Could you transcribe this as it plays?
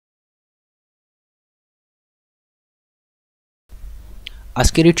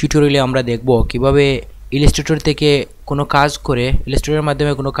আজকের এই টিউটোরিয়ালে আমরা দেখব কিভাবে ইলাস্ট্রেটর থেকে কোনো কাজ করে ইলাস্ট্রেটরের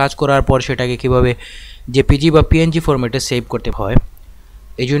মাধ্যমে কোনো কাজ করার পর সেটাকে কিভাবে জেপিজি বা পিএনজি ফরম্যাটে সেভ করতে হয়।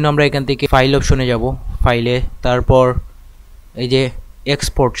 এই জন্য আমরা এখান থেকে ফাইল অপশনে যাব, ফাইলে, তারপর এই যে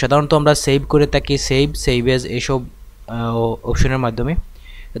এক্সপোর্ট, সাধারণত আমরা সেভ করে থাকি সেভ এজ এইসব অপশনের মাধ্যমে।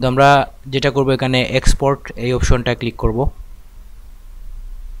 তো আমরা যেটা করব এখানে এক্সপোর্ট এই অপশনটা ক্লিক করব।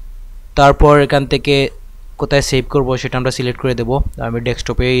 তারপর এখান থেকে কোথায় সেভ করব সেটা আমরা সিলেক্ট করে দেব। আমি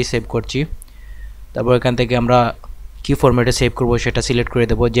ডেস্কটপেই সেভ করছি। তারপর এখান থেকে আমরা কি ফরম্যাটে সেভ করব সেটা সিলেক্ট করে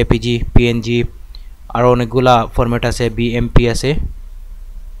দেব। জেপিজি, পিএনজি, আরও অনেকগুলা ফরম্যাট আছে, বিএমপি আছে।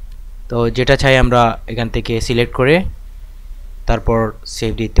 তো যেটা চাই আমরা এখান থেকে সিলেক্ট করে তারপর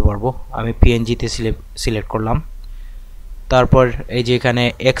সেভ দিতে পারবো। আমি পিএনজিতে সিলেক্ট করলাম। তারপর এই যে এখানে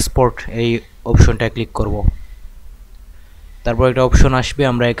এক্সপোর্ট এই অপশনটা ক্লিক করব। তারপর একটা অপশন আসবে,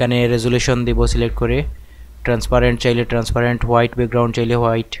 আমরা এখানে রেজুলেশন দেব সিলেক্ট করে। ট্রান্সপারেন্ট চাইলে ট্রান্সপারেন্ট, হোয়াইট ব্যাকগ্রাউন্ড চাইলে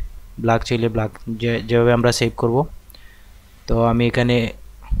হোয়াইট, ব্ল্যাক চাইলে ব্ল্যাক, যেভাবে আমরা সেভ করব। তো আমি এখানে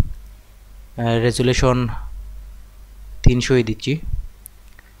রেজুলেশন 300 দিচ্ছি।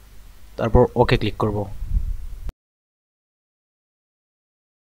 তারপর ওকে ক্লিক করব।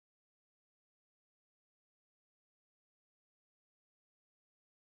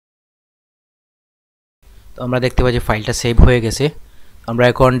 তো আমরা দেখতে পাই যে ফাইলটা সেভ হয়ে গেছে। আমরা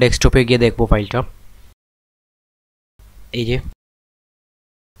এখন ডেস্কটপে গিয়ে দেখব ফাইলটা। এই যে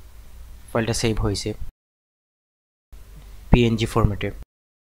ফাইলটা সেভ হয়েছে পিএনজি ফরম্যাটে।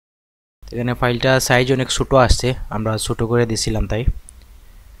 এখানে ফাইলটা সাইজ অনেক ছোটো আসছে, আমরা ছোটো করে দিয়েছিলাম তাই।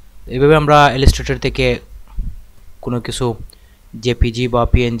 এইভাবে আমরা ইলাস্ট্রেটর থেকে কোনো কিছু জেপিজি বা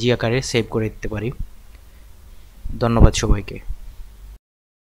পিএনজি আকারে সেভ করে দিতে পারি। ধন্যবাদ সবাইকে।